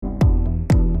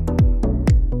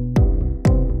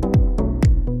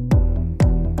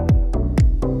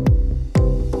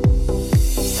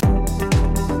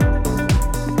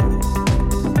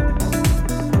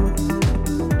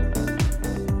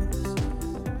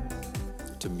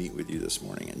to meet with you this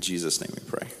morning. In Jesus' name we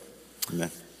pray. Amen.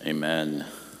 Amen.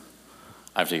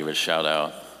 I have to give a shout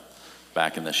out.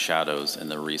 Back in the shadows, in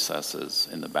the recesses,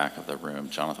 in the back of the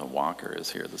room, Jonathan Walker is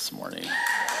here this morning.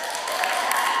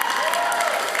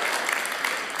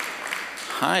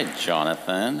 Hi,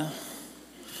 Jonathan.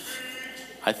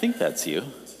 I think that's you.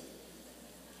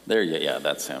 There, yeah,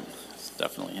 that's him. It's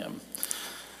definitely him.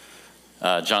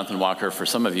 Jonathan Walker, for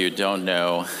some of you who don't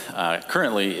know,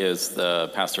 currently is the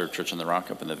pastor of Church on the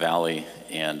Rock up in the Valley,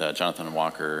 and Jonathan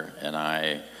Walker and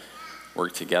I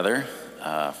worked together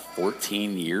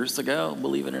 14 years ago,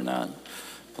 believe it or not,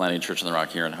 planting Church on the Rock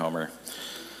here in Homer.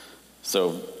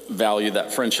 So value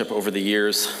that friendship over the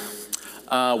years.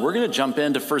 We're going to jump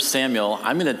into 1 Samuel.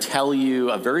 I'm going to tell you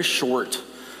a very short,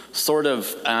 sort of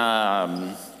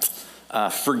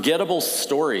forgettable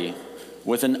story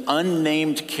with an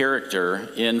unnamed character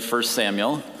in 1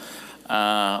 Samuel,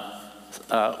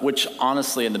 which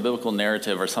honestly in the biblical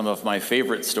narrative are some of my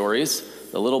favorite stories.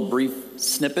 The little brief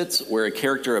snippets where a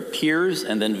character appears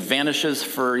and then vanishes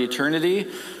for eternity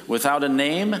without a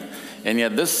name. And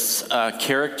yet this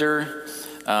character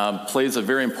plays a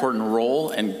very important role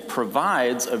and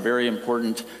provides a very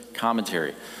important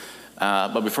commentary.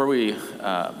 But before we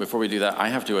do that, I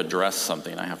have to address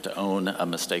something. I have to own a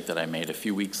mistake that I made a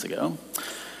few weeks ago.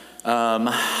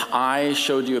 I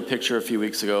showed you a picture a few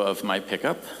weeks ago of my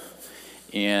pickup.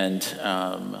 And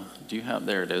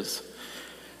there it is.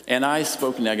 And I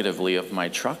spoke negatively of my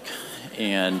truck,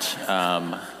 and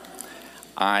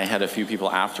I had a few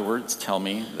people afterwards tell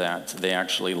me that they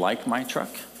actually like my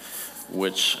truck,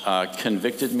 which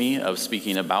convicted me of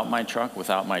speaking about my truck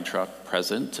without my truck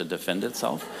present to defend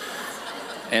itself.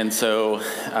 And so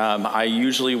I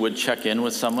usually would check in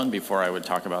with someone before I would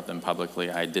talk about them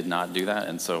publicly. I did not do that,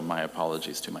 and so my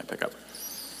apologies to my pickup.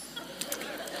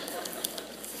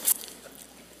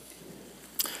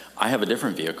 I have a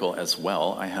different vehicle as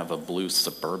well. I have a blue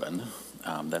Suburban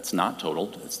that's not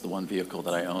totaled. It's the one vehicle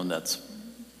that I own that's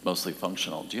mostly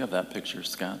functional. Do you have that picture,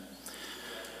 Scott?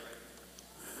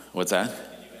 What's that?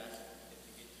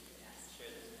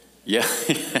 Yeah.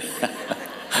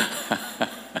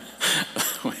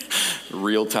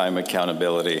 Real-time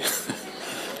accountability.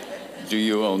 Do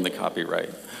you own the copyright?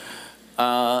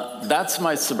 That's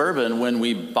my Suburban. When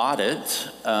we bought it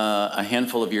a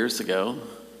handful of years ago,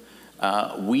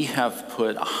 we have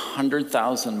put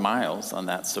 100,000 miles on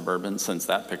that Suburban since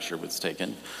that picture was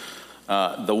taken.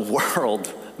 The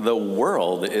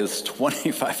world is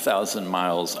 25,000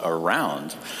 miles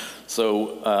around.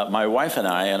 So my wife and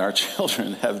I and our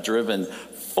children have driven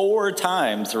 4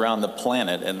 times around the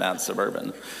planet in that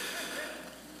Suburban.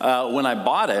 When I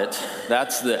bought it,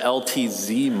 that's the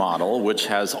LTZ model, which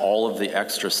has all of the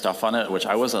extra stuff on it, which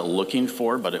I wasn't looking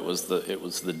for, but it was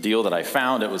the deal that I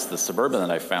found. It was the Suburban that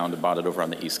I found and bought it over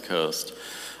on the East Coast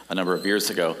a number of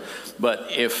years ago. But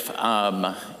if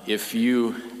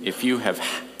you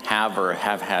have or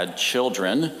have had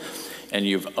children and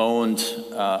you've owned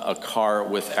a car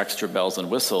with extra bells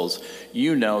and whistles,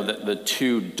 you know that the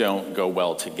two don't go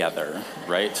well together,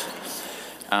 right?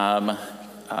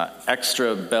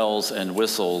 Extra bells and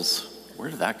whistles, where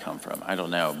did that come from? I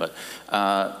don't know, but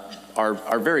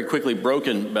are very quickly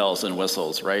broken bells and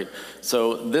whistles, right?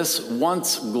 So this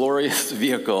once glorious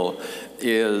vehicle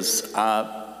is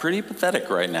pretty pathetic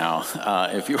right now.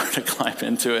 If you were to climb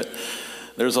into it,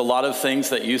 there's a lot of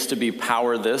things that used to be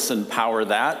power this and power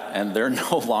that, and they're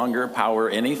no longer power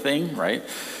anything, right?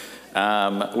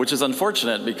 Which is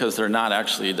unfortunate because they're not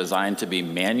actually designed to be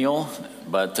manual,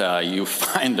 but you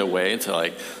find a way to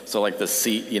like the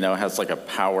seat, has like a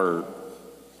power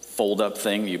fold-up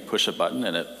thing. You push a button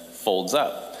and it folds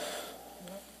up.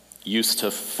 Used to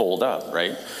fold up,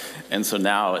 right? And so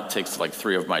now it takes like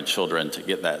 3 of my children to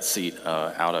get that seat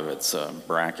out of its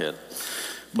bracket.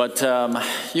 But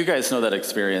you guys know that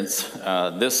experience.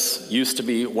 This used to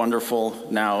be wonderful.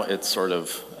 Now it's sort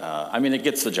of, it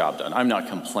gets the job done. I'm not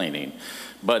complaining,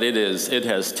 but it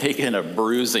has taken a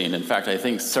bruising. In fact, I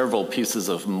think several pieces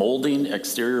of molding,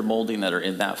 exterior molding that are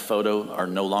in that photo are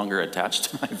no longer attached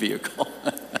to my vehicle.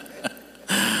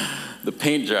 The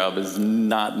paint job is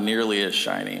not nearly as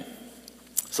shiny.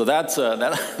 So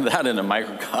that in a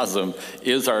microcosm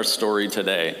is our story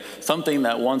today. Something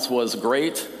that once was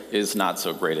great is not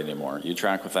so great anymore. You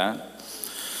track with that?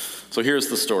 So here's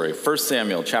the story. 1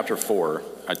 Samuel chapter 4.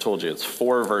 I told you it's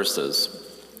 4 verses.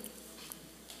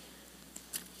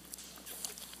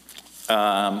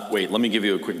 Let me give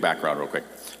you a quick background real quick.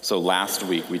 So last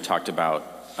week we talked about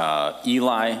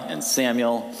Eli and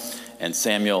Samuel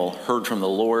heard from the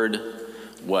Lord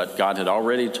what God had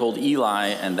already told Eli,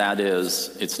 and that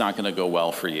is, it's not going to go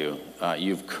well for you.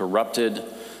 You've corrupted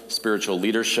spiritual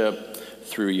leadership.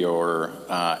 through your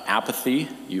apathy,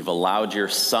 you've allowed your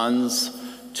sons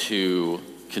to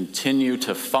continue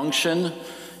to function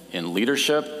in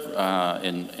leadership,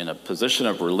 in a position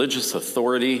of religious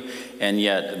authority, and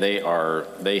yet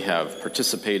they have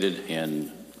participated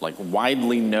in like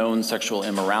widely known sexual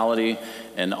immorality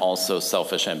and also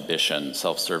selfish ambition,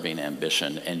 self-serving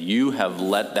ambition, and you have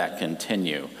let that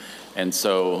continue. And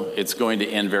so it's going to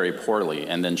end very poorly.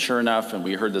 And then sure enough, and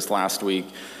we heard this last week,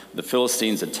 the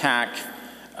Philistines attack.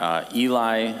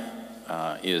 Eli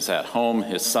is at home,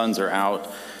 his sons are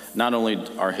out. Not only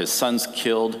are his sons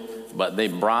killed, but they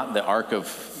brought the Ark of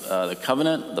the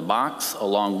Covenant, the box,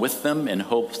 along with them in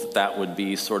hopes that that would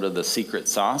be sort of the secret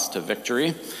sauce to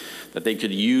victory, that they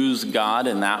could use God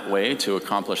in that way to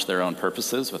accomplish their own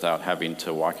purposes without having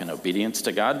to walk in obedience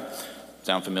to God.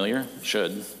 Sound familiar?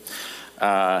 Should.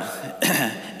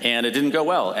 And it didn't go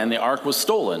well, and the ark was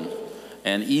stolen.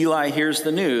 And Eli hears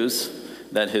the news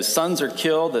that his sons are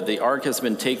killed, that the ark has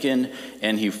been taken,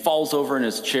 and he falls over in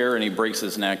his chair and he breaks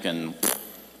his neck, and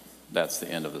that's the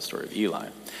end of the story of Eli.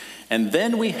 And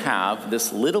then we have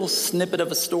this little snippet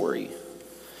of a story.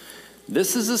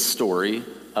 This is a story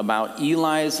about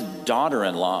Eli's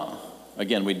daughter-in-law.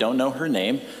 Again, we don't know her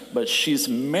name, but she's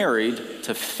married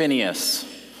to Phinehas,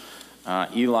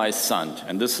 Eli's son.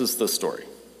 And this is the story.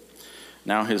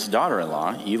 Now his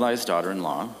daughter-in-law, Eli's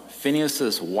daughter-in-law,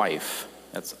 Phinehas' wife,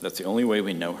 that's the only way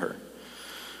we know her,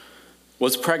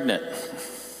 was pregnant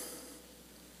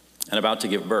and about to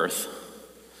give birth.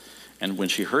 And when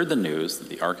she heard the news that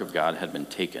the ark of God had been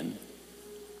taken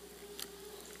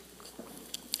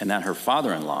and that her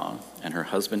father-in-law and her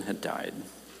husband had died,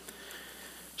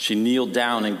 she kneeled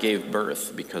down and gave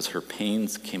birth because her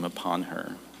pains came upon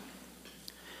her.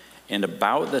 And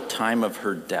about the time of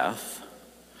her death,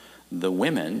 the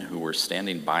women who were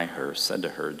standing by her said to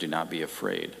her, "Do not be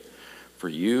afraid, for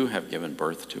you have given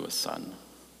birth to a son."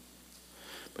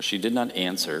 But she did not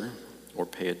answer or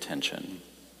pay attention.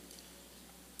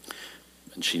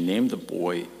 And she named the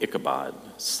boy Ichabod,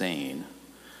 saying,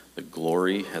 "The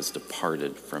glory has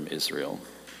departed from Israel,"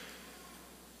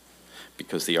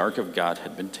 because the ark of God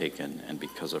had been taken, and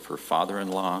because of her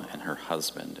father-in-law and her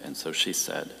husband. And so she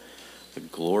said, "The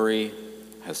glory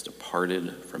has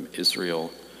departed from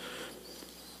Israel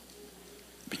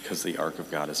because the ark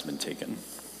of God has been taken."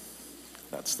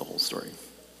 That's the whole story.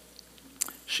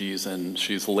 She's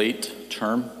late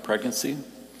term pregnancy.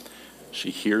 She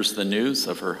hears the news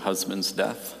of her husband's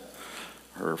death,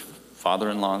 her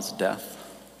father-in-law's death,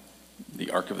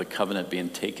 the Ark of the Covenant being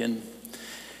taken.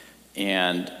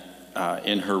 And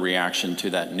in her reaction to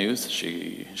that news,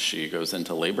 she goes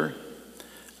into labor.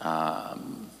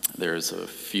 There's a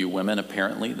few women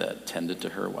apparently that tended to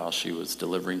her while she was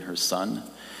delivering her son.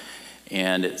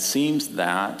 And it seems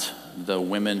that the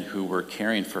women who were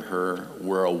caring for her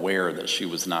were aware that she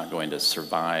was not going to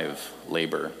survive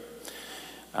labor.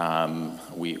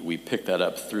 We pick that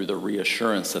up through the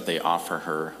reassurance that they offer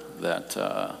her, that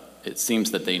it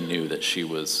seems that they knew that she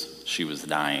was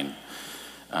dying.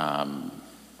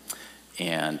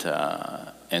 And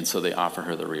so they offer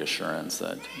her the reassurance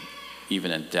that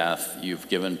even in death, you've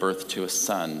given birth to a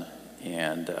son.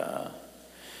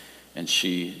 And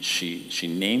she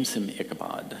names him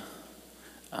Ichabod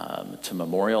to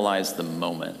memorialize the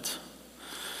moment.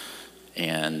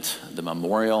 And the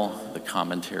memorial, the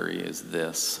commentary is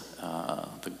this: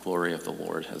 the glory of the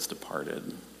Lord has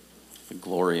departed. The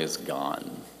glory is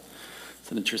gone.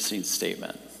 It's an interesting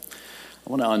statement. I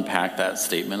want to unpack that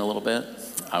statement a little bit.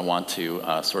 I want to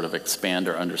sort of expand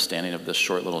our understanding of this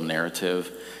short little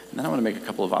narrative. And then I want to make a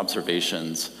couple of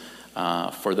observations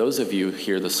for those of you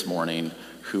here this morning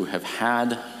who have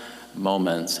had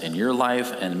moments in your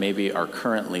life and maybe are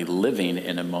currently living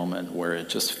in a moment where it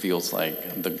just feels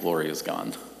like the glory is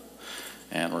gone.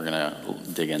 And we're going to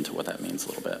dig into what that means a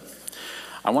little bit.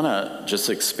 I want to just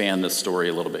expand this story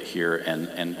a little bit here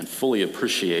and fully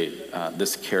appreciate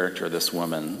this character, this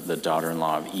woman, the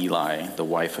daughter-in-law of Eli, the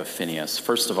wife of Phinehas.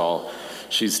 First of all,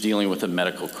 she's dealing with a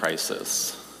medical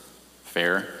crisis.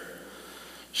 Fair?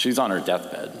 She's on her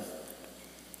deathbed.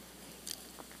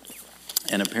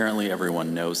 And apparently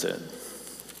everyone knows it,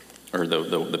 or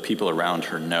the people around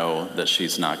her know that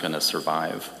she's not going to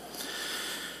survive.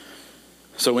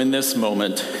 So in this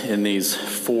moment, in these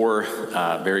 4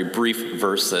 very brief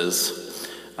verses,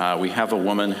 we have a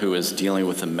woman who is dealing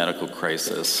with a medical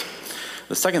crisis.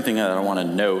 The second thing that I want to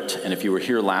note, and if you were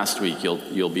here last week,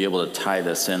 you'll be able to tie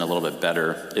this in a little bit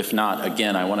better. If not,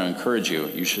 again, I want to encourage you.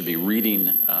 You should be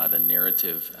reading the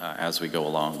narrative as we go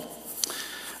along.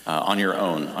 On your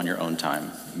own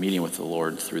time, meeting with the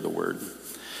Lord through the Word.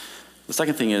 The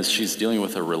second thing is she's dealing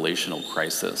with a relational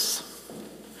crisis. Do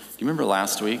you remember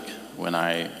last week when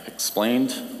I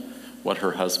explained what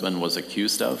her husband was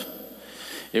accused of.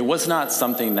 It was not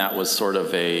something that was sort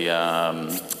of a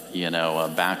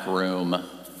backroom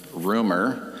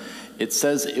rumor. It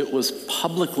says it was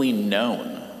publicly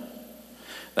known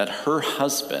that her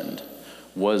husband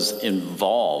was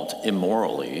involved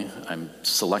immorally. I'm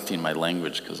selecting my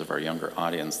language because of our younger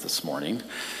audience this morning.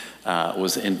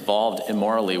 Was involved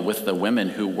immorally with the women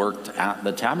who worked at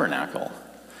the tabernacle.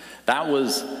 That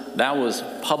was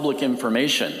public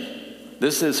information.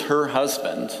 This is her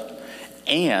husband,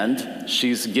 and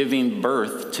she's giving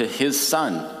birth to his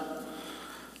son.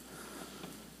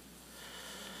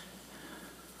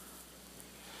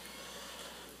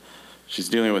 She's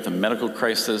dealing with a medical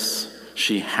crisis.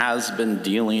 She has been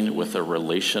dealing with a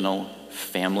relational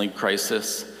family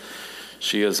crisis.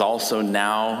 She is also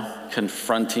now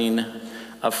confronting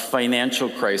a financial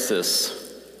crisis.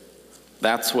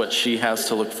 That's what she has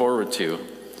to look forward to.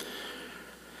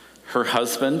 Her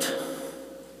husband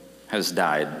has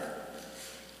died.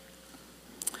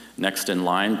 Next in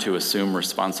line to assume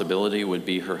responsibility would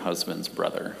be her husband's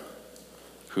brother,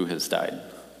 who has died.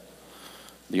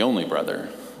 The only brother.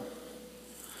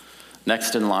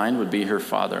 Next in line would be her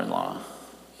father-in-law,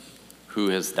 who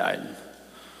has died.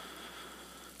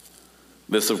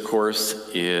 This, of course,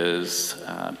 is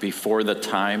before the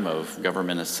time of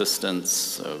government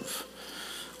assistance, of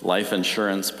life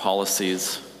insurance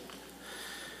policies.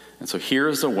 And so here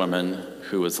is a woman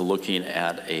who is looking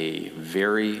at a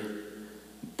very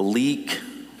bleak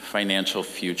financial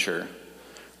future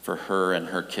for her and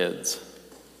her kids.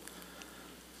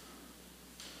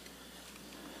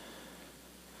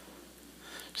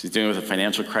 She's dealing with a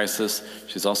financial crisis.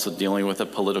 She's also dealing with a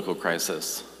political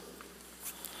crisis.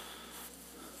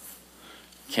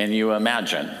 Can you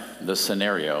imagine the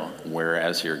scenario where,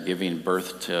 as you're giving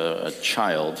birth to a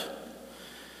child,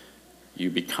 you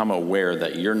become aware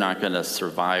that you're not going to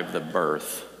survive the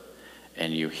birth,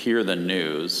 and you hear the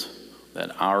news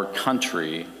that our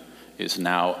country is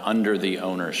now under the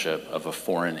ownership of a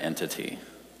foreign entity?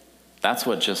 That's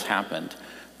what just happened.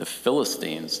 The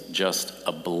Philistines just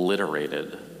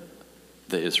obliterated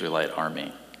the Israelite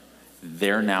army.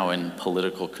 They're now in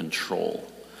political control,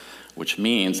 which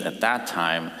means at that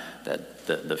time that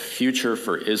the future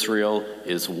for Israel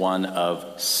is one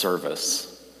of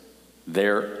service.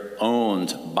 They're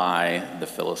owned by the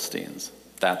Philistines.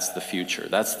 That's the future.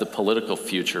 That's the political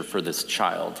future for this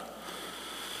child.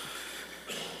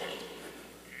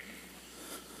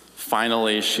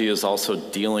 Finally, she is also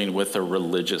dealing with a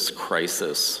religious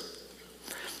crisis.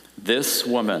 This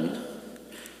woman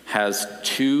has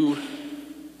two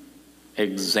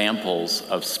examples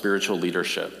of spiritual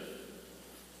leadership.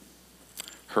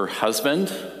 Her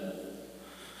husband,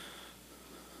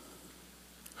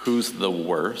 who's the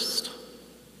worst,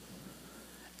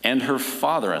 and her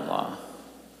father-in-law.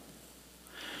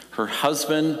 Her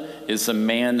husband is a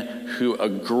man who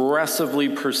aggressively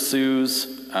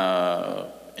pursues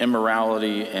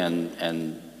immorality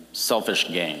and selfish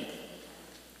gain,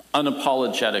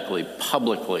 unapologetically,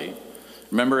 publicly.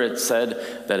 Remember, it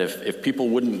said that if people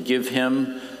wouldn't give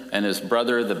him and his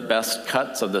brother the best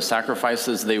cuts of the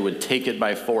sacrifices, they would take it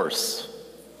by force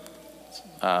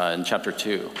in chapter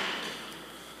 2.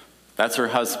 That's her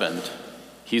husband.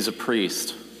 He's a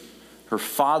priest. Her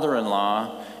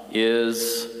father-in-law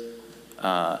is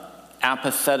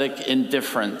apathetic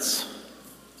indifference.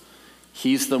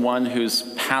 He's the one who's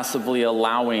passively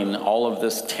allowing all of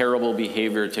this terrible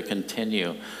behavior to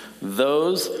continue.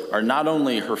 Those are not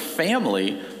only her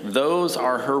family, those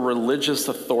are her religious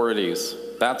authorities.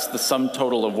 That's the sum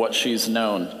total of what she's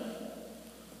known.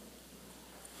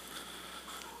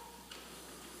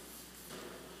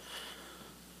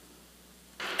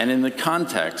 And in the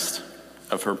context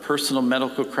of her personal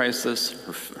medical crisis,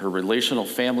 her relational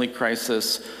family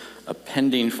crisis, a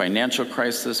pending financial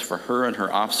crisis for her and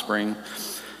her offspring,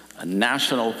 a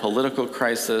national political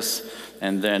crisis,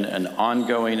 and then an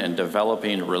ongoing and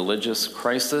developing religious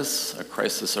crisis, a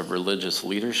crisis of religious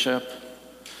leadership,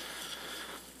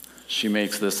 she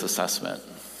makes this assessment.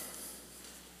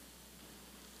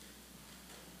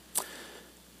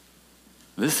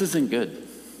 This isn't good.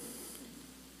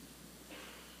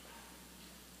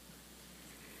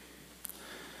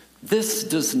 This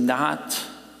does not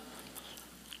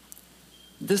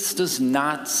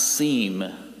seem,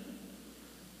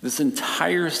 this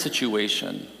entire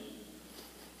situation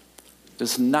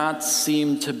does not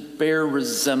seem to bear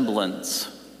resemblance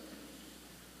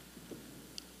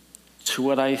to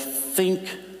what I think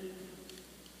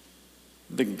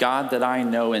the God that I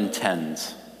know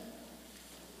intends.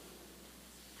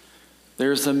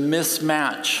 There's a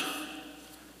mismatch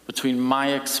between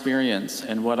my experience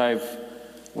and what I've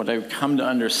what I've come to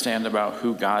understand about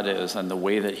who God is and the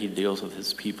way that he deals with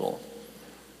his people.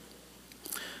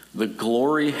 The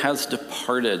glory has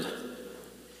departed.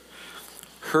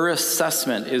 Her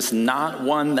assessment is not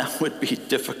one that would be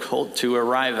difficult to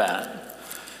arrive at.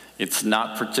 It's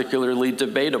not particularly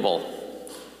debatable.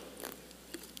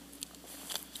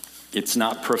 It's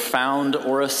not profound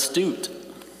or astute.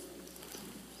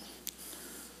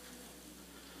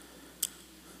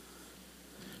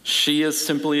 She is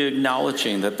simply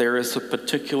acknowledging that there is a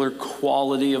particular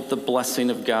quality of the blessing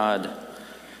of God,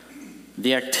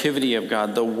 the activity of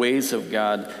God, the ways of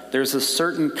God. There's a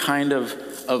certain kind of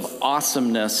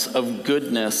awesomeness, of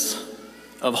goodness,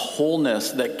 of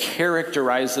wholeness that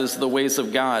characterizes the ways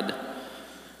of God.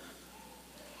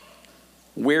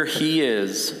 Where he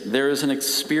is, there is an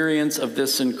experience of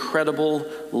this incredible,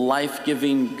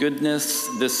 life-giving goodness,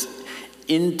 this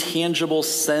intangible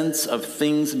sense of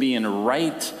things being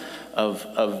right,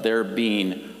 of there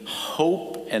being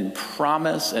hope and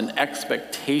promise and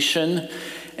expectation.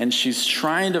 And she's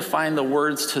trying to find the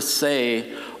words to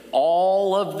say,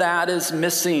 all of that is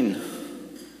missing.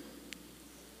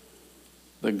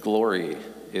 The glory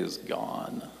is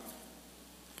gone.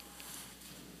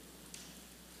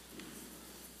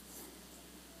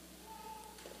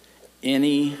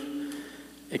 Any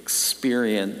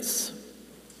experience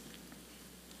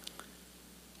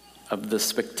of the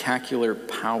spectacular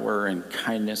power and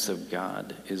kindness of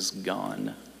God is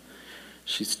gone.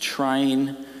 She's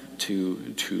trying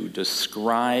to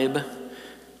describe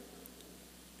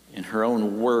in her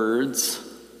own words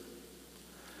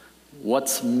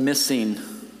what's missing.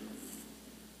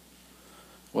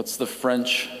 What's the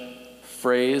French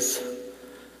phrase?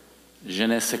 Je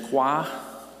ne sais quoi.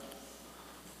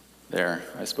 There,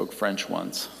 I spoke French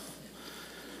once.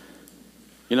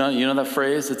 You know that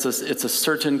phrase? It's a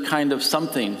certain kind of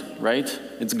something, right?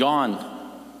 It's gone.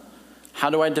 How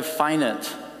do I define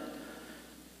it?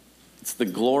 It's the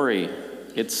glory.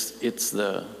 It's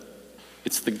the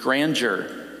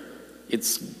grandeur.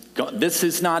 This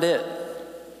is not it.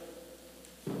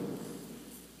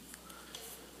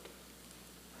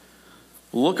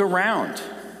 Look around.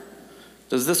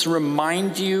 Does this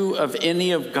remind you of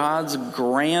any of God's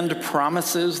grand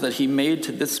promises that he made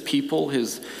to this people,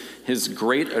 his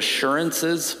great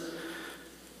assurances?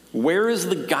 Where is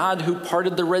the God who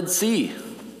parted the Red Sea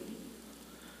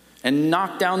and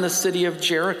knocked down the city of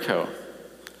Jericho?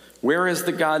 Where is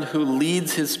the God who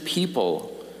leads his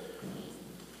people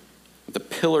with a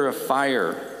pillar of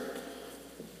fire?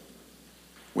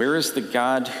 Where is the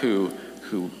God who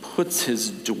puts his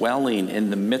dwelling in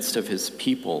the midst of his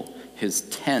people, his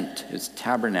tent, his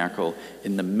tabernacle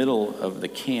in the middle of the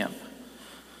camp?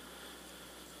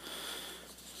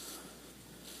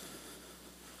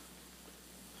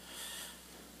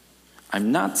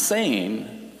 I'm not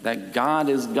saying that God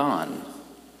is gone.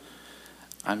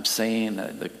 I'm saying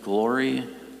that the glory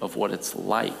of what it's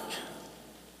like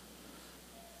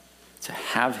to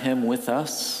have him with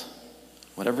us,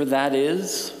 whatever that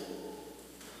is,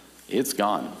 it's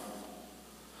gone.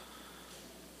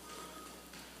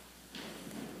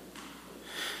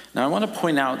 Now I want to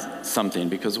point out something,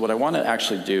 because what I want to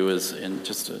actually do is, in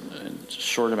just a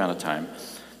short amount of time,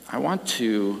 I want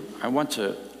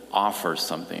to offer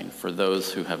something for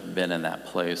those who have been in that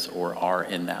place or are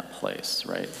in that place,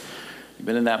 right? You've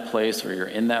been in that place, or you're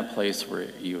in that place where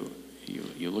you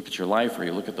look at your life, or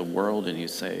you look at the world, and you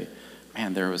say,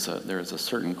 man, there is a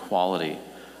certain quality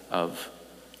of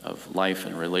life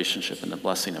and relationship and the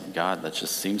blessing of God that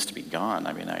just seems to be gone.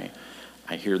 I mean,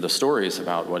 I hear the stories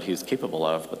about what he's capable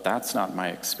of, but that's not my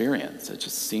experience. It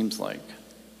just seems like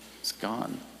it's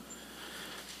gone.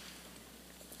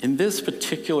 In this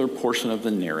particular portion of the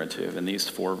narrative, in these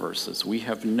 4 verses, we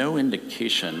have no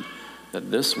indication that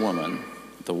this woman,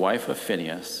 the wife of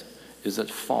Phinehas, is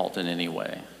at fault in any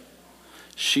way.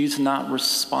 She's not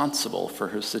responsible for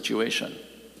her situation.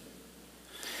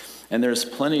 And there's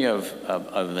plenty of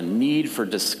a need for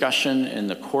discussion in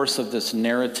the course of this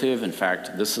narrative. In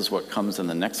fact, this is what comes in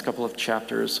the next couple of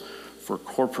chapters, for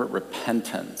corporate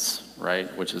repentance,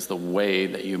 right? Which is the way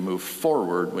that you move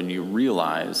forward when you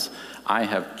realize, I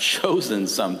have chosen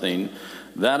something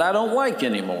that I don't like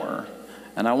anymore,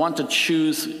 and I want to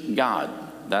choose God.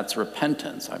 That's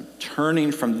repentance. I'm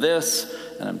turning from this,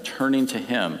 and I'm turning to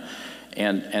him.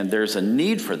 And there's a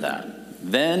need for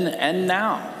that, then and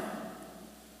now.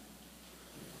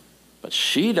 But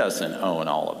she doesn't own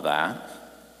all of that.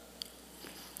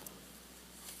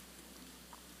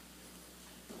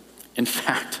 In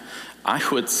fact, I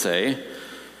would say,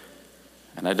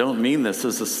 and I don't mean this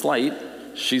as a slight,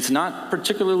 she's not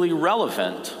particularly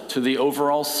relevant to the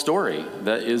overall story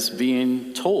that is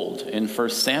being told in 1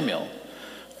 Samuel.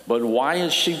 But why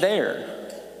is she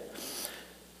there?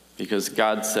 Because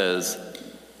God says,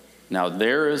 now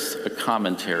there is a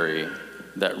commentary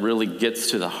that really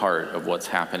gets to the heart of what's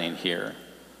happening here.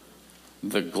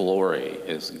 The glory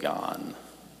is gone.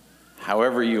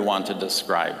 However you want to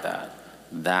describe that,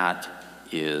 that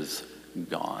is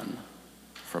gone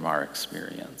from our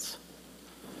experience.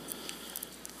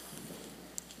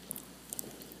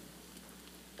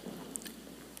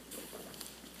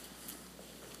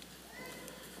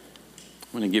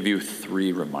 I'm going to give you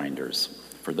 3 reminders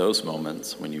for those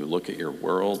moments when you look at your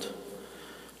world,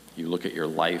 you look at your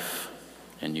life,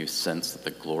 and you sense that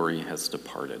the glory has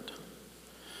departed.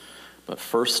 But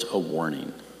first, a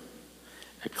warning.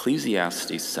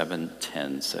 Ecclesiastes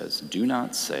 7:10 says, "Do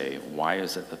not say, 'Why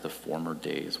is it that the former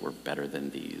days were better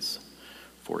than these?'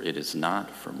 For it is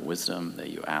not from wisdom that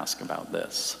you ask about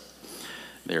this."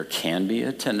 There can be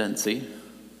a tendency,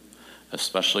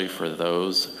 especially for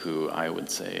those who I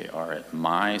would say are at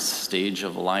my stage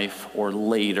of life or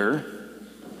later,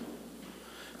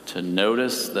 to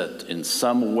notice that in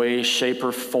some way, shape,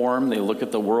 or form, they look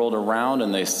at the world around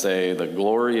and they say, the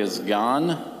glory is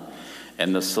gone,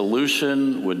 and the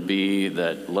solution would be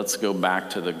that let's go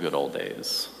back to the good old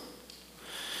days.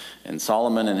 And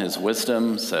Solomon in his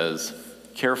wisdom says,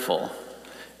 careful,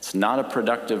 it's not a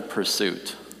productive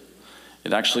pursuit.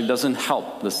 It actually doesn't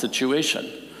help the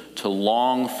situation to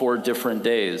long for different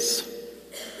days.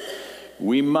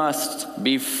 We must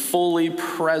be fully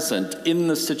present in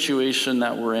the situation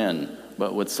that we're in,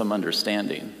 but with some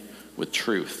understanding, with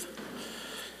truth.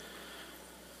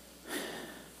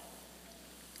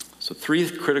 So 3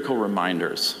 critical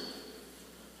reminders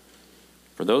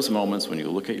for those moments when you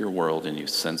look at your world and you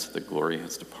sense that the glory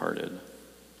has departed.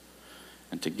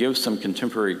 And to give some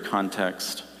contemporary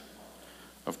context,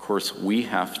 of course, we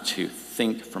have to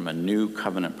think from a new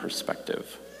covenant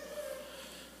perspective.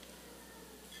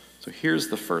 So here's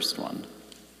the first one.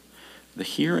 The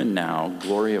here and now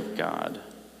glory of God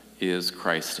is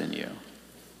Christ in you.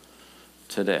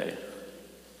 Today,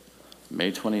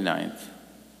 May 29th,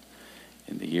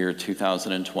 in the year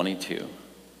 2022,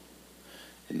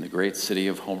 in the great city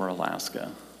of Homer,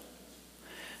 Alaska,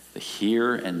 the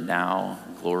here and now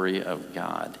glory of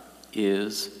God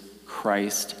is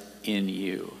Christ in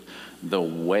you. The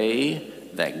way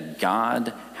that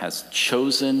God has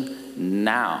chosen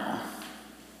now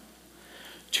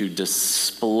to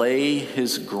display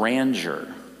his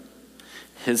grandeur,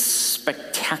 his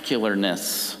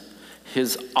spectacularness,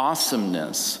 his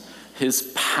awesomeness,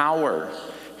 his power,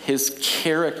 his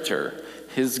character,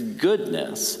 his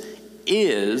goodness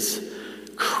is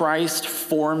Christ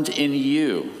formed in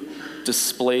you,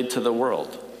 displayed to the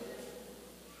world.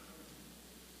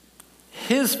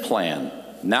 His plan,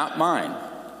 not mine.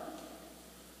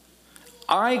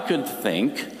 I could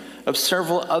think of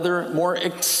several other more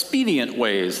expedient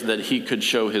ways that he could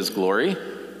show his glory,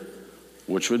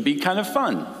 which would be kind of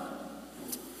fun.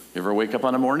 You ever wake up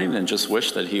on a morning and just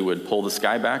wish that he would pull the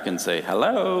sky back and say,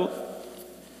 hello?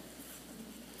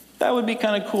 That would be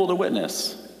kind of cool to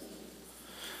witness.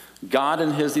 God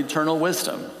in his eternal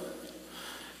wisdom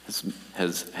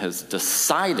has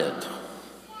decided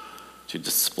to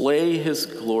display his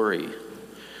glory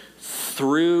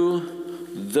through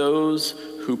those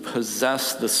who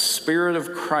possess the Spirit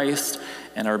of Christ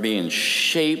and are being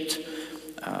shaped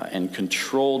and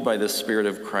controlled by the Spirit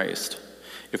of Christ.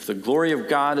 If the glory of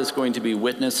God is going to be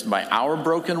witnessed by our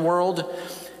broken world,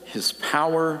 his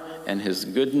power and his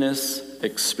goodness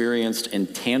experienced in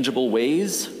tangible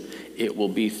ways, it will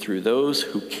be through those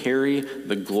who carry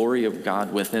the glory of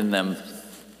God within them.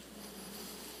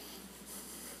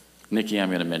 Nikki, I'm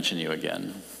going to mention you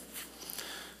again.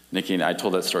 Nikki, and I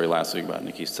told that story last week about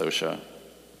Nikki Sosha.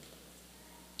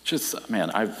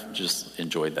 I've just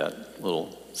enjoyed that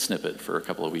little snippet for a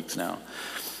couple of weeks now.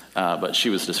 But she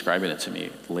was describing it to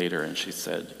me later, and she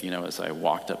said, as I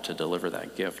walked up to deliver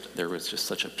that gift, there was just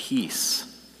such a peace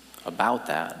about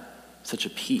that, such a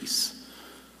peace.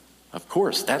 Of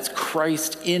course, that's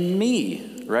Christ in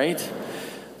me, right?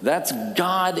 That's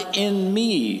God in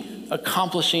me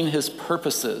accomplishing his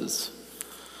purposes.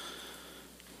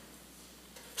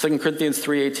 2 Corinthians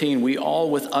 3:18, we all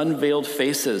with unveiled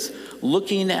faces,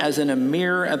 looking as in a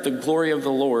mirror at the glory of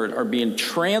the Lord, are being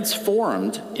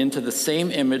transformed into the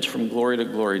same image from glory to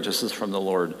glory, just as from the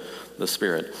Lord, the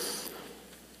Spirit.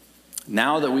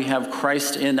 Now that we have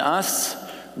Christ in us,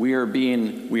 we are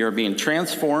being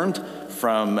transformed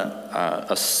from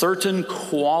a certain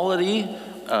quality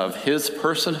of his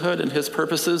personhood and his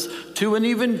purposes to an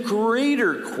even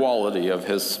greater quality of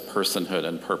his personhood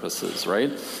and purposes,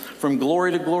 right? From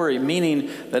glory to glory,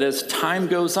 meaning that as time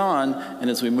goes on and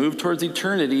as we move towards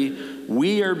eternity,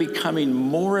 we are becoming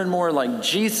more and more like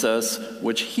Jesus,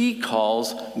 which he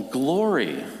calls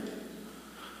glory.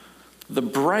 The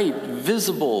bright,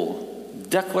 visible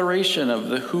declaration of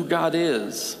who God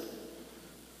is.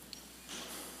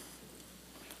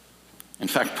 In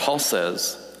fact, Paul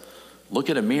says, look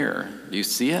at a mirror. Do you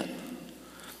see it? Do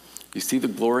you see the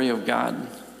glory of God?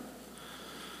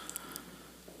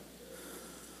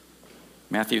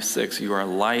 Matthew 6, you are a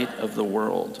light of the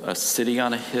world, a city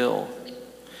on a hill.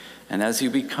 And as you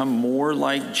become more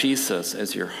like Jesus,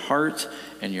 as your heart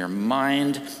and your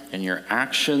mind and your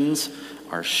actions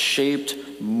are shaped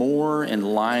more in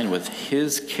line with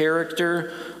his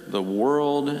character, the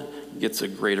world gets a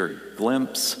greater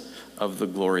glimpse of the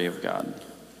glory of God,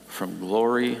 from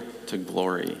glory to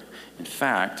glory. In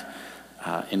fact,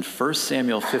 in 1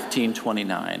 Samuel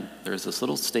 15:29, there's this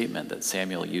little statement that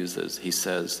Samuel uses. He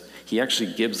says, he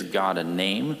actually gives God a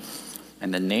name,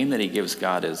 and the name that he gives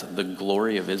God is the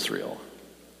glory of Israel.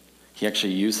 He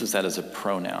actually uses that as a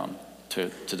pronoun to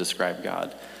describe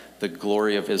God, the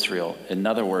glory of Israel. In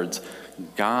other words,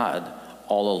 God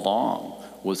all along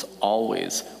was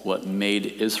always what made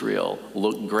Israel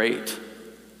look great.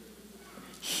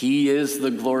 He is the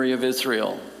glory of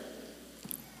Israel.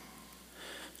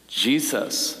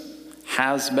 Jesus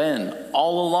has been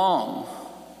all along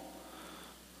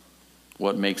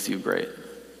what makes you great.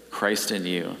 Christ in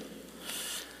you.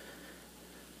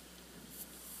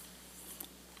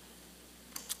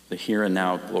 The here and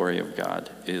now glory of God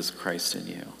is Christ in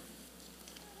you,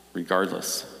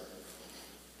 regardless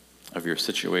of your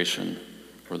situation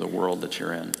or the world that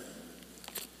you're in.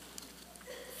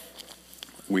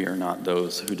 We are not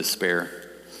those who despair.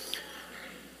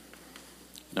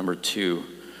 Number 2,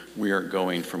 we are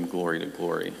going from glory to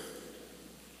glory.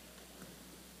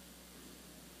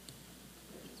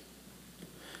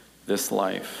 This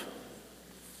life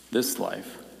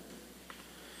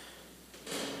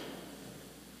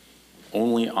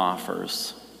only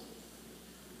offers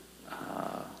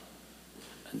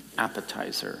an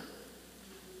appetizer,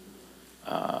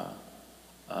 a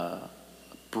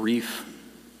brief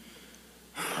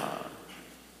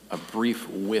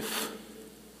whiff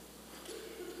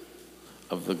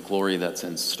of the glory that's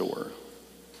in store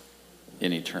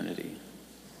in eternity.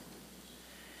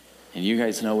 And you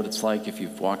guys know what it's like if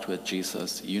you've walked with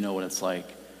Jesus. You know what it's like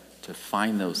to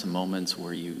find those moments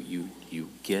where you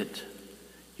get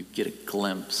a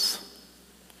glimpse,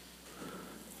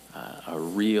 a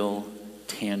real,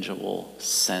 tangible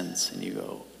sense, and you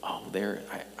go, oh, there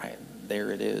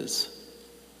it is.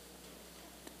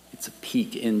 It's a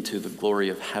peek into the glory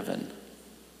of heaven.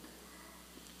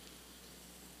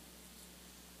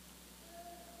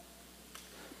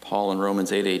 Paul in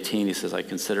Romans 8:18, he says, I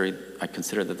consider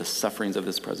that the sufferings of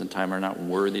this present time are not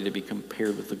worthy to be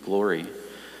compared with the glory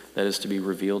that is to be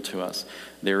revealed to us.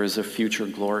 There is a future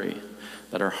glory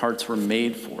that our hearts were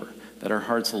made for, that our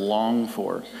hearts long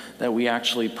for, that we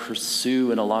actually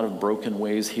pursue in a lot of broken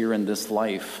ways here in this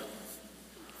life.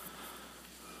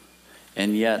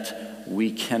 And yet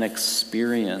we can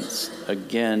experience,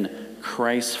 again,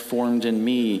 Christ formed in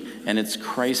me, and it's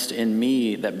Christ in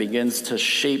me that begins to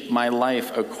shape my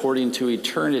life according to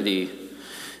eternity.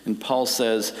 And Paul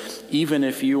says, even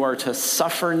if you are to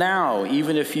suffer now,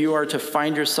 even if you are to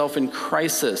find yourself in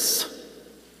crisis,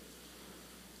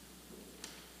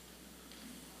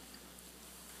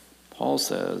 Paul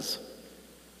says,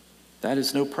 that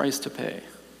is no price to pay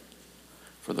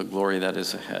for the glory that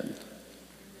is ahead.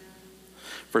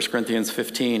 1 Corinthians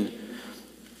 15,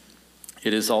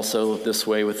 it is also this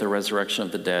way with the resurrection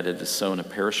of the dead. It is sown a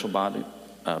perishable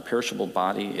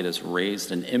body. It is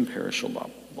raised an imperishable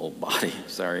body.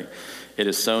 It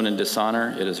is sown in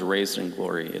dishonor. It is raised in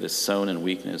glory. It is sown in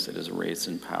weakness. It is raised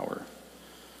in power.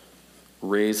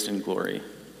 Raised in glory.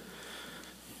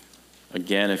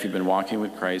 Again, if you've been walking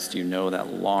with Christ, you know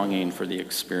that longing for the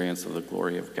experience of the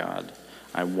glory of God.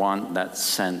 I want that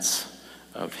sense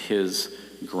of his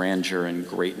grandeur and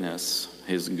greatness,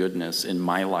 his goodness in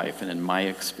my life and in my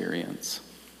experience.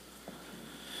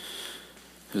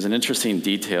 There's an interesting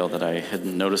detail that I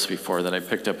hadn't noticed before that I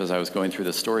picked up as I was going through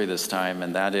the story this time,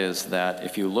 and that is that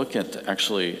if you look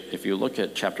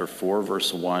at chapter 4,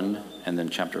 verse 1, and then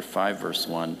chapter 5, verse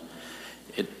 1,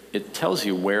 it tells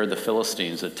you where the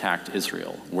Philistines attacked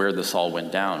Israel, where this all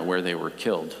went down, where they were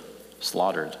killed,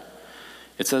 slaughtered.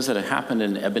 It says that it happened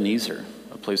in Ebenezer,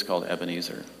 a place called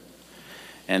Ebenezer.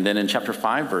 And then in chapter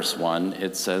 5, verse 1,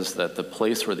 it says that the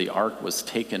place where the ark was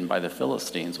taken by the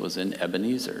Philistines was in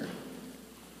Ebenezer.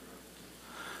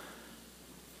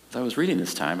 As I was reading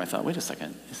this time, I thought, wait a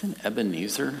second, isn't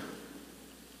Ebenezer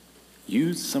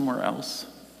used somewhere else?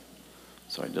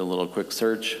 So I did a little quick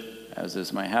search, as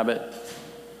is my habit,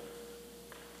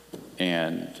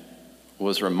 and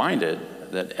was reminded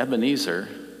that Ebenezer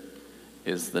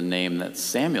is the name that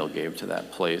Samuel gave to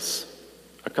that place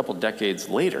a couple decades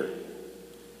later.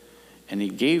 And he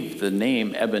gave the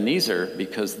name Ebenezer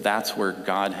because that's where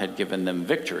God had given them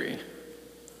victory,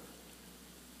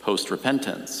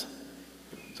 post-repentance.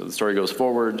 So the story goes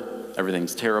forward,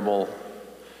 everything's terrible,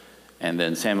 and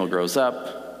then Samuel grows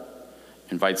up,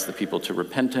 invites the people to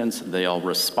repentance, they all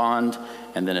respond,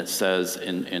 and then it says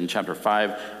in chapter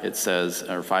 5, it says,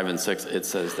 or 5 and 6, it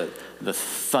says that the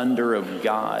thunder of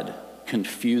God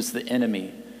confused the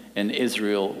enemy, and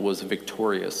Israel was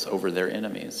victorious over their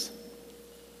enemies.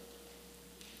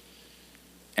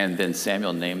 And then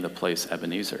Samuel named the place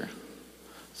Ebenezer.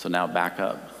 So now back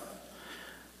up.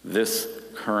 This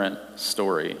current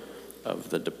story of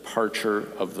the departure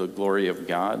of the glory of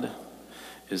God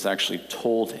is actually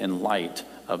told in light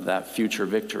of that future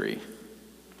victory.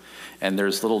 And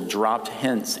there's little dropped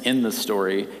hints in the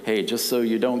story, hey, just so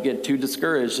you don't get too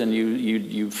discouraged and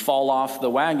you fall off the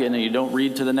wagon and you don't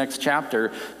read to the next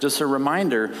chapter, just a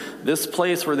reminder, this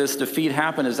place where this defeat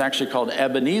happened is actually called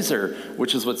Ebenezer,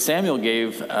 which is what Samuel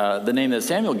gave, the name that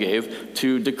Samuel gave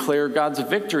to declare God's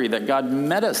victory, that God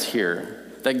met us here,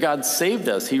 that God saved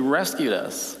us, he rescued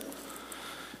us.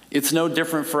 It's no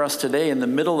different for us today in the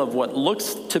middle of what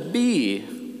looks to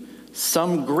be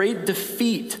some great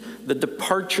defeat. The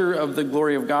departure of the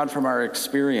glory of God from our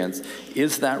experience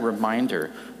is that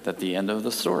reminder that the end of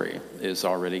the story is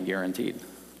already guaranteed.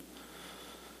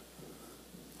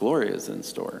 Glory is in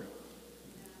store.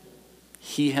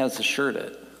 He has assured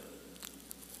it.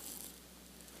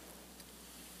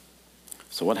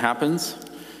 So what happens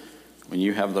when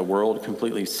you have the world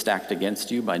completely stacked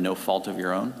against you by no fault of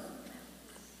your own?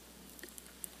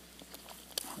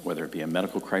 Whether it be a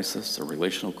medical crisis, a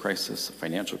relational crisis, a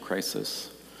financial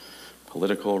crisis,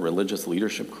 political, religious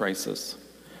leadership crisis.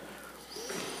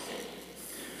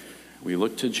 We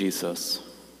look to Jesus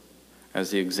as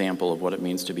the example of what it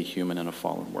means to be human in a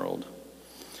fallen world.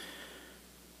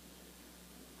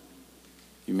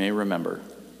 You may remember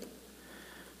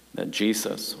that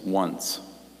Jesus once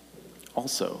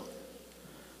also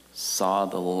saw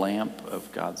the lamp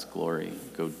of God's glory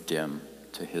go dim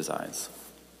to his eyes.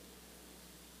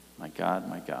 My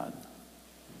God,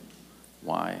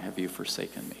 why have you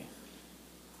forsaken me?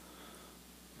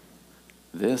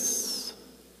 This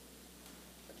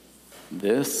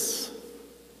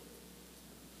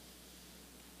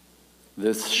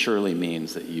surely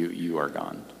means that you are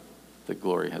gone. The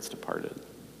glory has departed.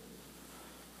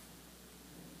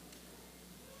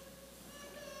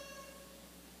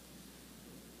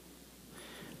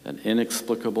 An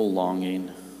inexplicable longing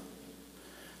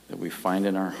that we find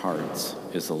in our hearts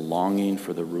is a longing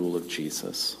for the rule of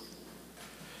Jesus.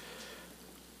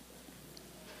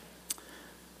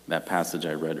 That passage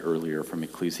I read earlier from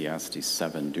Ecclesiastes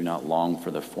 7, do not long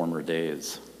for the former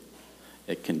days.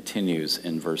 It continues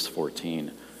in verse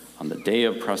 14. On the day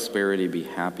of prosperity be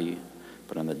happy,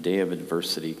 but on the day of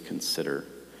adversity consider.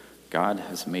 God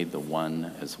has made the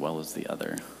one as well as the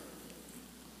other.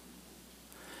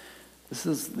 This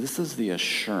is the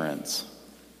assurance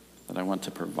that I want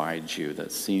to provide you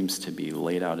that seems to be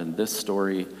laid out in this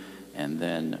story and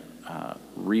then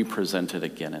represented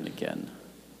again and again.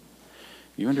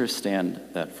 You understand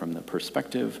that from the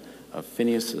perspective of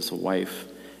Phinehas' wife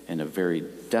in a very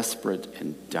desperate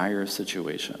and dire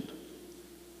situation,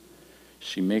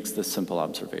 she makes this simple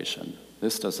observation.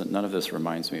 None of this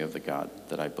reminds me of the God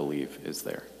that I believe is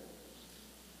there.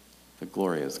 The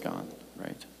glory is gone,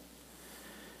 right?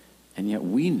 And yet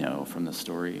we know from the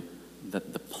story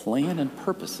that the plan and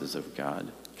purposes of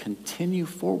God continue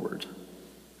forward.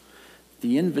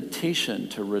 The invitation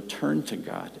to return to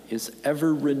God is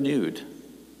ever renewed,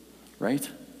 right?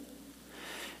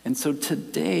 And so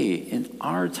today, in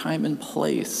our time and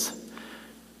place,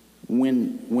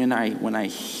 when I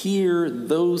hear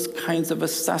those kinds of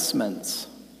assessments,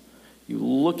 you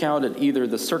look out at either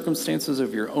the circumstances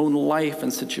of your own life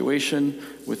and situation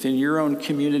within your own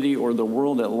community or the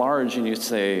world at large, and you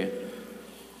say,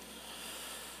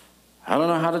 I don't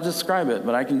know how to describe it,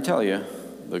 but I can tell you,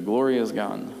 the glory is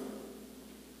gone.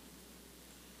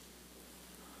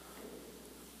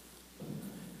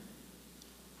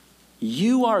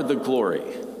 You are the glory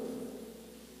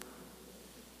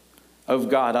of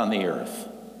God on the earth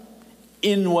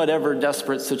in whatever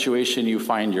desperate situation you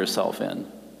find yourself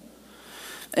in.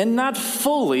 And not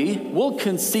fully, we'll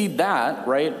concede that,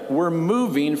 right? We're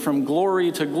moving from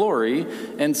glory to glory.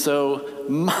 And so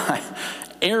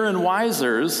Aaron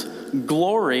Weiser's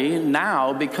glory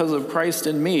now because of Christ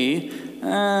in me,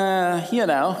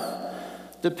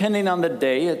 depending on the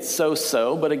day, it's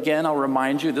so-so. But again, I'll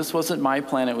remind you, this wasn't my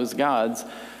plan, it was God's.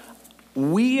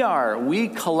 We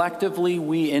collectively,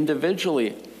 we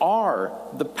individually are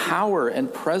the power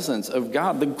and presence of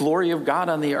God, the glory of God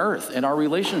on the earth, in our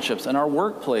relationships, in our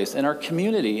workplace, in our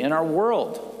community, in our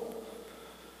world.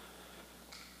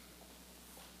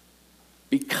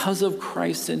 Because of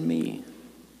Christ in me.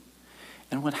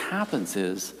 And what happens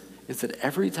is that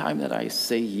every time that I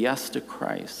say yes to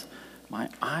Christ, my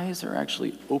eyes are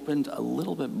actually opened a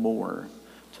little bit more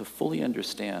to fully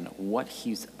understand what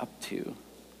he's up to,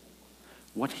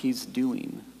 what he's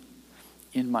doing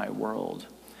in my world.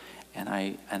 And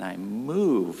I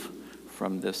move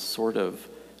from this sort of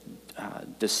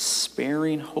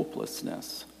despairing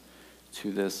hopelessness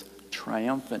to this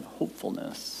triumphant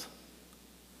hopefulness.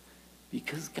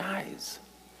 Because guys,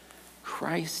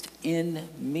 Christ in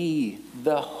me,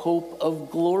 the hope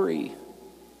of glory.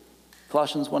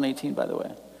 Colossians 1:18, by the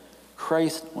way.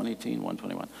 Christ, 1:18,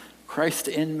 1:21. Christ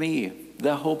in me,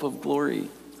 the hope of glory,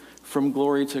 from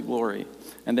glory to glory.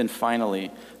 And then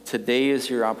finally, today is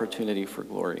your opportunity for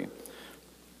glory.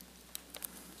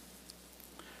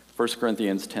 1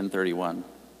 Corinthians 10:31.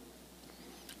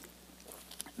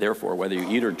 Therefore, whether you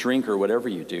eat or drink or whatever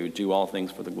you do, do all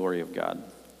things for the glory of God.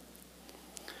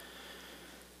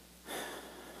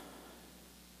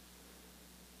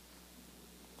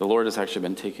 The Lord has actually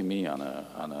been taking me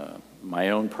on my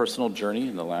own personal journey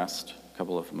in the last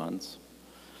couple of months,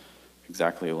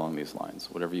 exactly along these lines.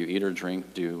 Whatever you eat or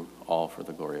drink, do all for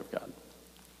the glory of God.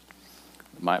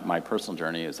 My personal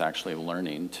journey is actually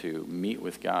learning to meet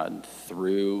with God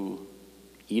through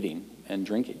eating and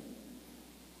drinking.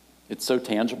 It's so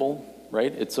tangible,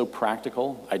 right? It's so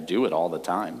practical. I do it all the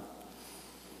time,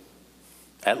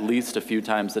 at least a few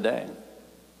times a day.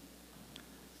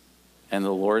 And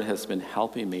the Lord has been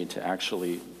helping me to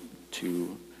actually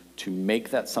to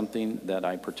make that something that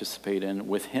I participate in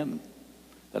with him,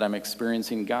 that I'm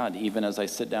experiencing God even as I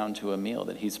sit down to a meal,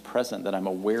 that he's present, that I'm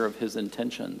aware of his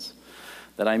intentions,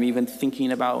 that I'm even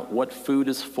thinking about what food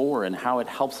is for and how it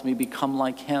helps me become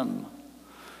like him.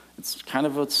 It's kind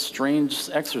of a strange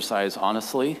exercise,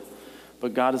 honestly,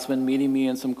 but God has been meeting me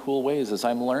in some cool ways as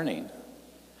I'm learning.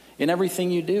 In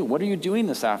everything you do, what are you doing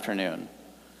this afternoon?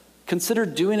 Consider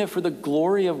doing it for the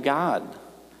glory of God.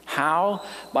 How?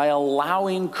 By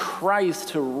allowing Christ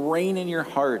to reign in your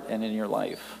heart and in your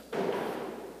life.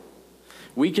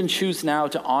 We can choose now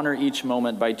to honor each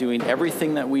moment by doing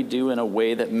everything that we do in a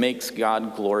way that makes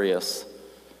God glorious.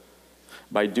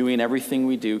 By doing everything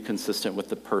we do consistent with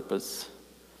the purpose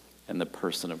and the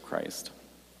person of Christ.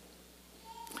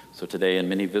 So today, in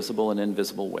many visible and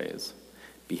invisible ways,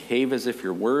 behave as if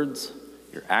your words,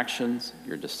 your actions,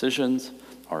 your decisions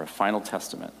are a final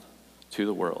testament to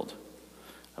the world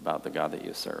about the God that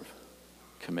you serve.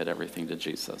 Commit everything to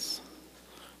Jesus.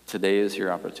 Today is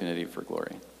your opportunity for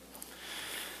glory.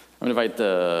 I'm going to invite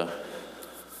the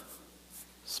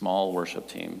small worship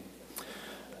team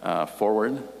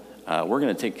forward. We're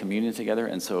going to take communion together,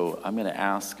 and so I'm going to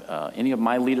ask any of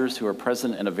my leaders who are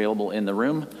present and available in the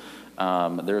room.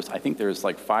 I think there's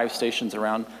like 5 stations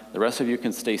around. The rest of you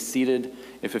can stay seated.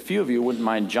 If a few of you wouldn't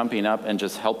mind jumping up and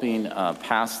just helping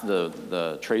pass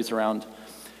the trays around,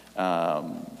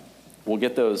 we'll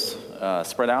get those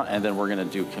spread out, and then we're going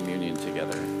to do communion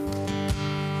together.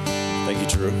 Thank you,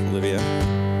 Drew, Olivia.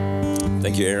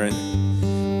 Thank you, Aaron.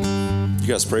 You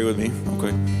guys pray with me real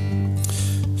quick.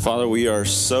 Father, we are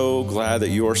so glad that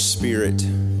your Spirit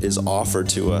is offered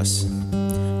to us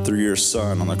through your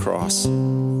Son on the cross.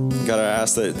 God, I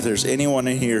ask that if there's anyone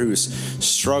in here who's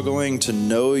struggling to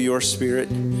know your Spirit,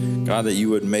 God, that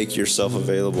you would make yourself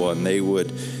available and they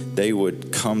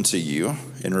would come to you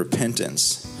in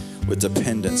repentance with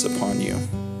dependence upon you.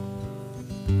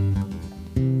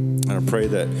 And I pray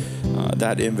that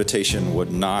that invitation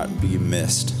would not be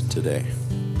missed today.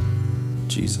 In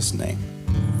Jesus' name.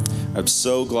 I'm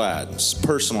so glad,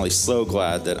 personally so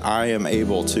glad, that I am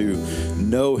able to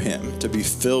know him, to be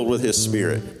filled with his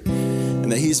Spirit, and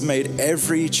that he's made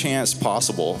every chance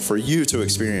possible for you to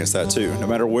experience that too, no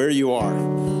matter where you are.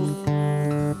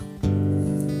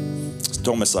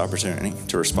 Don't miss the opportunity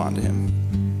to respond to him.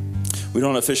 We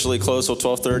don't officially close till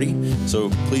 12:30, so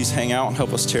please hang out and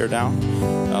help us tear down.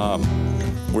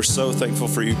 We're so thankful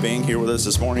for you being here with us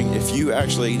this morning. If you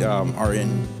actually are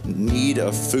in need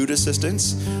of food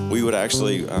assistance, we would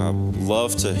actually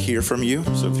love to hear from you.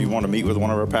 So if you want to meet with one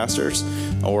of our pastors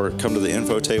or come to the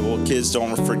info table, kids,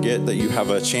 don't forget that you have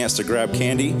a chance to grab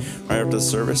candy right after the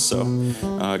service. So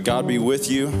God be with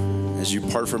you as you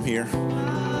part from here.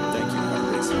 Thank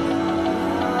you.